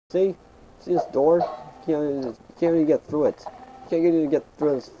See? See this door? Can't even get through it. Can't even get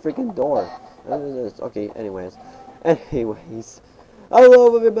through this freaking door. Okay, anyways.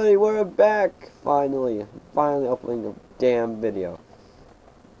 Hello everybody, we're back! Finally uploading a damn video.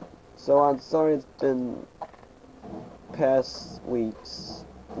 So I'm sorry it's been past weeks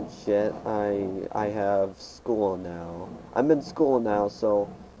and shit. I have school now. I'm in school now, so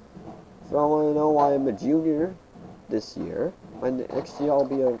if y'all wanna know why I'm a junior this year, and next year I'll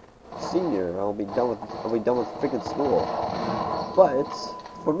be a senior. I'll be done with freaking school. But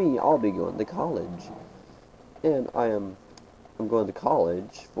for me, I'll be going to college, and I'm going to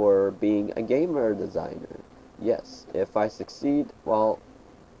college for being a gamer designer. Yes, if I succeed, well,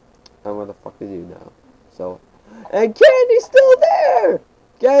 I'm what the fuck to do now. So, and Candy's still there.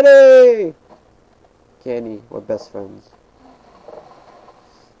 Candy, we're best friends.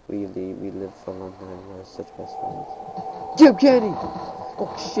 We lived for a long time. We're such best friends. Jim Candy! Oh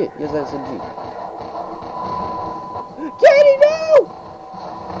shit, he has an SMG. Candy, no!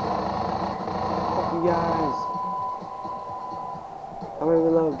 Fuck you guys. I'm gonna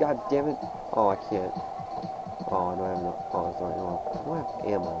reload, god damn it. Oh, I can't. Oh, I don't have no. Oh, sorry, no. I don't have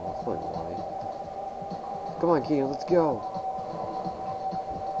ammo. That's not why. Come on, Candy, let's go.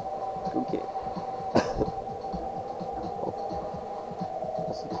 Let's go get. Oh.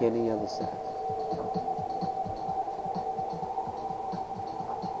 That's the Candy on the other side.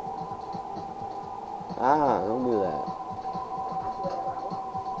 Ah, don't do that.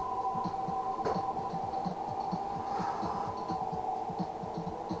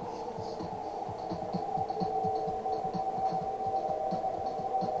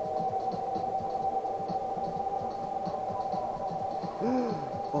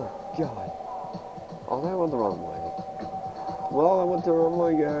 Oh, God. Oh, I went the wrong way. Well, I went the wrong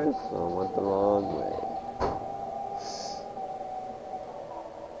way, guys. I went the wrong way.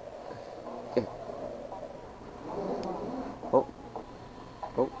 Okay.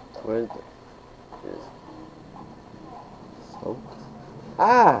 Oh, where is it? So.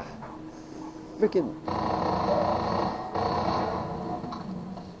 Ah! Freaking.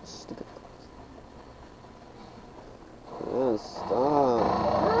 Stupid. Stop.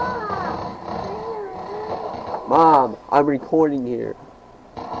 Mom, I'm recording here.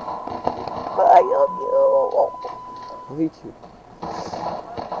 I love you. I hate you.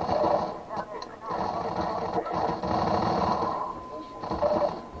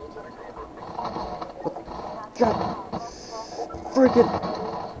 God. Freaking.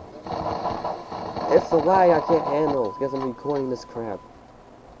 It's the lie I can't handle because I'm recording this crap.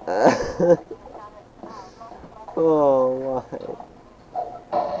 Oh, why?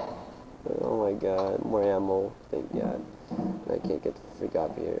 Oh my god, more ammo, thank god. I can't get the freak out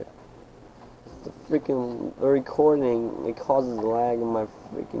of here. It's the freaking recording, it causes lag in my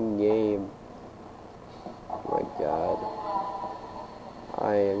freaking game. Oh my god.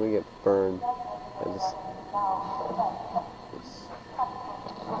 I'm gonna get burned.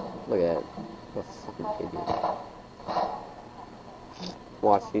 Look at it. What a fucking idiot.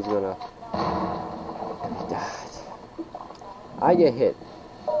 Watch, he's gonna. God. I get hit.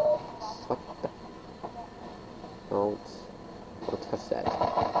 What the? Don't touch that.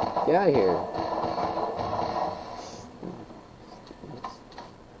 Get out of here.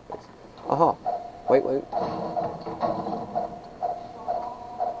 Aha. Wait.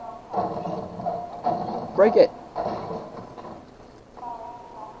 Break it.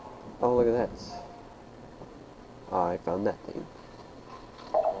 Oh, look at that. Oh, I found that thing.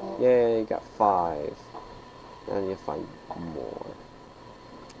 Yay, got 5. I need to find more.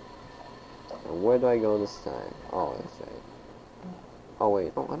 And where do I go this time? Oh, that's right. Oh,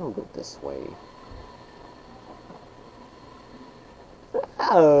 wait. Oh, I don't go this way.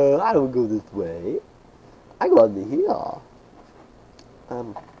 Oh, I don't go this way. I go under here.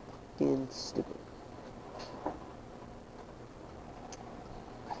 I'm fucking stupid.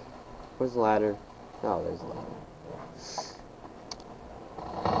 Where's the ladder? Oh, there's the ladder.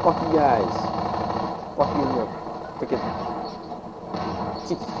 Fuck you guys. Fuck you in your freaking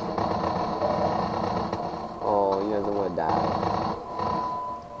teeth. Oh, you guys don't want to die.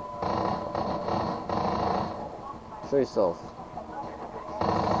 Show yourself.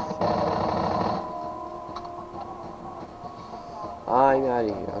 I'm out of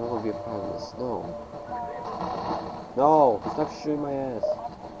here. I don't want to be a part of this. No, stop shooting my ass.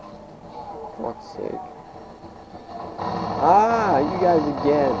 For fuck's sake. Ah, you guys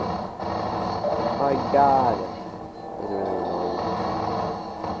again. My god. That's really annoying.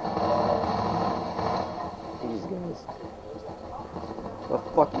 These guys. What the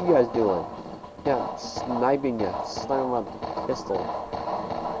fuck are you guys doing? Yeah, I'm sniping you. Sniping my pistol.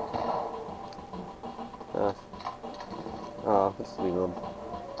 No, let's leave them.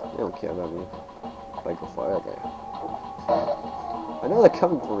 They don't care about me. If I go fire there. I know they're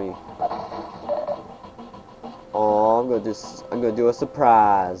coming for me. Oh, I'm gonna do a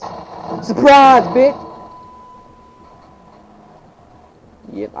surprise. Surprise, bitch!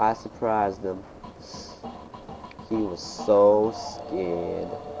 Yep, I surprised them. He was so scared.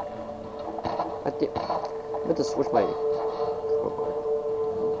 I meant to switch my crowbar.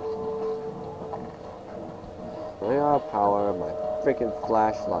 I gotta power my freaking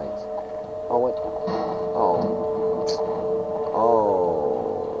flashlight. Oh, what? Oh.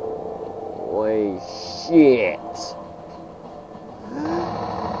 Oh. Wait, shit.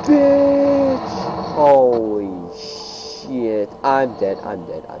 Bitch! Holy shit. I'm dead. I'm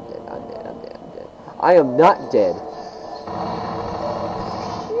dead. I'm dead. I'm dead. I'm dead. I'm dead. I am not dead.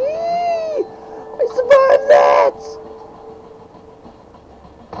 I survived that!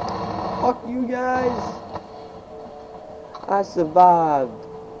 Fuck you guys. I survived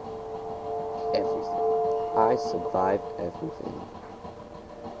everything. I survived everything.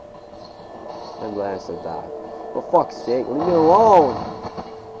 I'm glad I survived. For fuck's sake, leave me alone!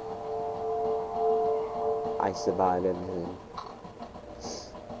 I survived everything.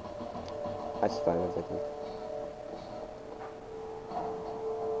 I survived everything.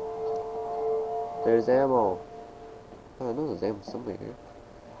 There's ammo. Oh, I know there's ammo somewhere here.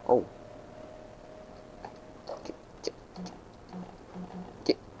 Oh.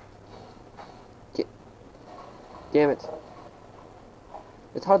 Get. Damn it.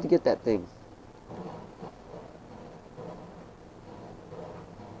 It's hard to get that thing.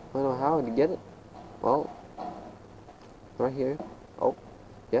 I don't know how to get it. Well, right here. Oh,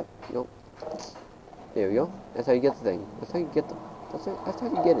 yep, nope. There we go. That's how you get the thing. That's how you get the. That's how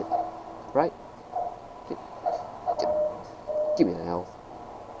you get it. Right? Give me the health.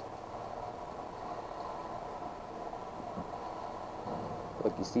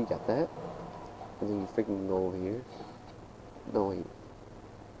 Look, you see, got that? And then you freaking go over here. No, wait.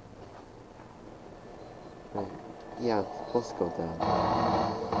 Right. Yeah, I'm supposed to go down.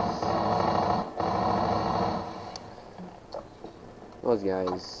 Those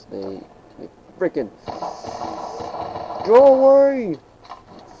guys, they freaking go away!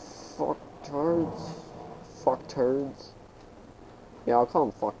 Fuck turds. Fuck turds. Yeah, I'll call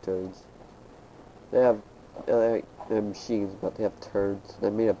them fuck turds. They have, they're machines, but they have turds.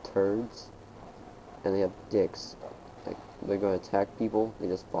 They're made of turds. And they have dicks. Like, they're gonna attack people, they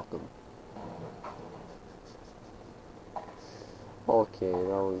just fuck them. Okay,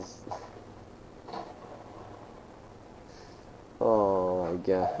 that was... Oh my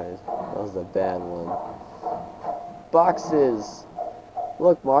god, that was a bad one. Boxes!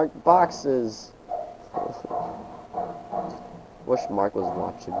 Look, Mark, boxes! Wish Mark was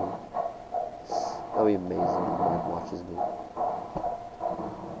watching me. That would be amazing if Mark watches me.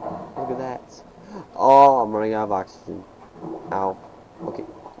 Look at that. Oh, I'm running out of oxygen. Ow. Okay.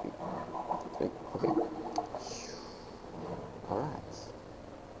 Okay. Alright.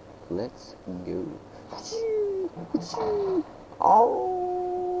 Let's go.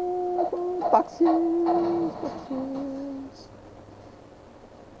 Oh, boxes.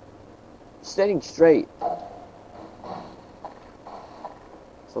 Standing straight.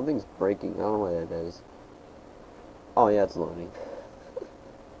 Something's breaking. I don't know what that is. Oh yeah, it's loading.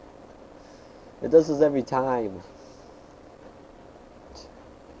 It does this every time.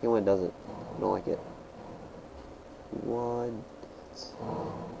 He when it does it. I don't like it. One.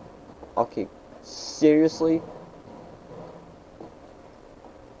 Okay. Seriously?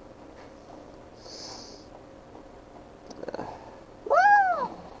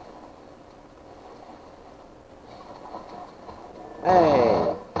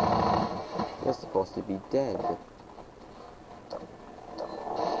 Hey! You're supposed to be dead.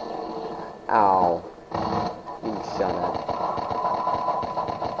 Ow. You shut up.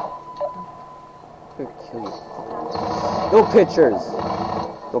 I'm gonna kill you. No pictures!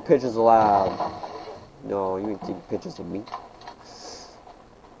 No pictures allowed. No, you ain't taking pictures of me. It's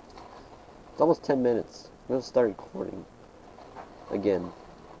almost 10 minutes. I'm gonna start recording. Again.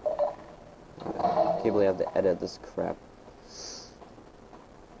 Can't believe I have to edit this crap.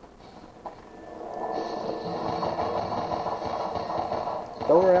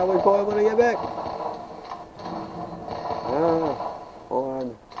 Don't worry, I'll record when I get back. Hold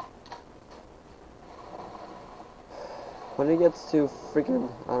on. When it gets to freaking,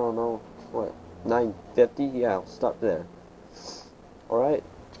 I don't know, what, 9:50? Yeah, I'll stop there. Alright?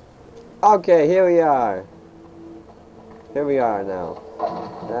 Okay, here we are. Here we are now.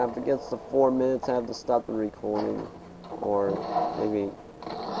 Now if it gets to 4 minutes, I have to stop the recording. Or maybe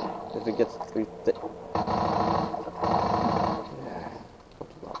if it gets to 3...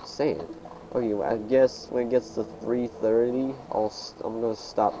 saying. Okay, well, I guess when it gets to 3:30, I'm gonna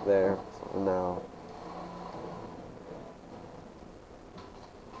stop there for now.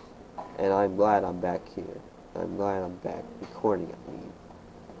 And I'm glad I'm back here. I'm glad I'm back recording, I mean.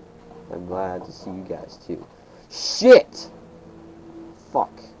 I'm glad to see you guys too. Shit!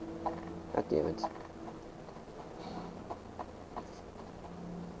 Fuck. God damn it.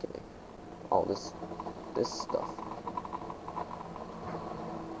 Okay. Oh, this stuff.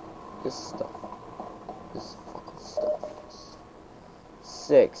 This stuff. This fucking stuff.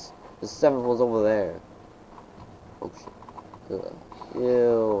 6. The 7th one's over there. Oh shit. Ugh.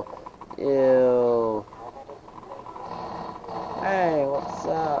 Ew. Ew. Hey, what's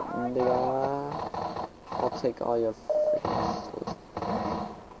up, nigga? I'll take all your freaking...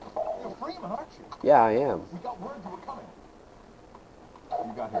 You're Freeman, aren't you? Yeah, I am. We got word you were coming.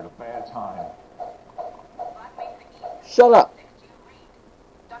 You got here at a bad time. Shut up!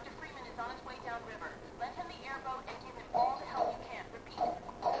 Dr. Freeman is on his way downriver. Lend him the airboat and give him all the help you can. Repeat,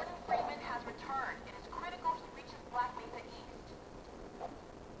 Gordon Freeman has returned. It is critical he reaches Black Mesa East.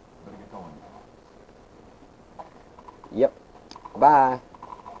 Better get going. Yep. Bye.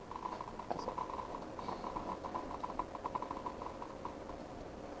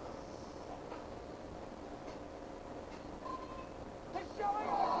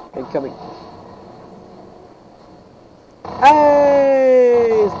 Incoming.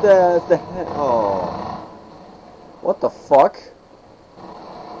 Hey! It's the oh. What the fuck?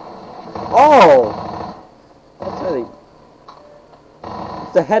 Oh! That's really...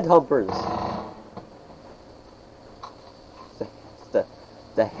 It's the head humpers.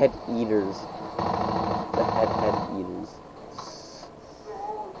 The head eaters. The head eaters.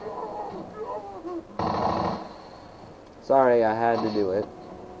 Sorry, I had to do it.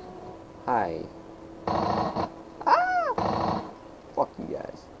 Hi. Ah! Fuck you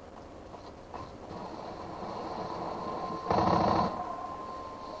guys.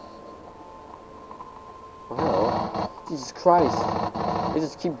 Oh, hello. Jesus Christ. They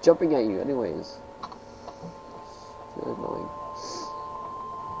just keep jumping at you anyways. It's really annoying.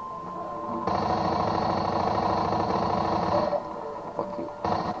 Fuck you.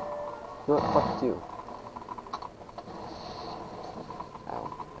 You know what? Fuck you. Ow.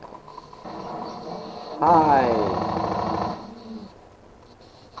 Hi.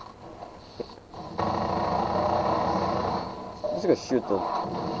 I'm just gonna shoot them.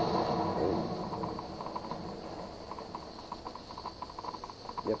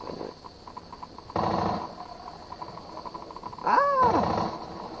 Yep, I did it. Ah!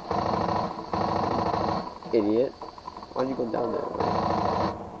 Idiot. Why'd you go down there?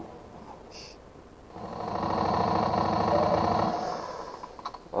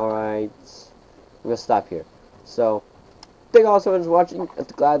 Alright. I'm gonna stop here. So, thank you all so much for watching. I'm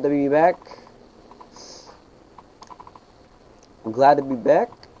glad to be back. I'm glad to be back.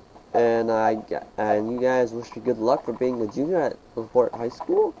 And you guys wish me good luck for being a junior at LaPorte High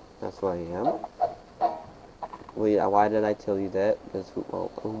School. That's who I am. Wait, why did I tell you that? Because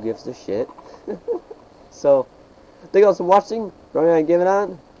who gives a shit? So, thank you all for watching. Running on Give It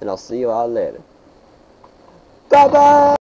On, and I'll see you all later. Bye bye.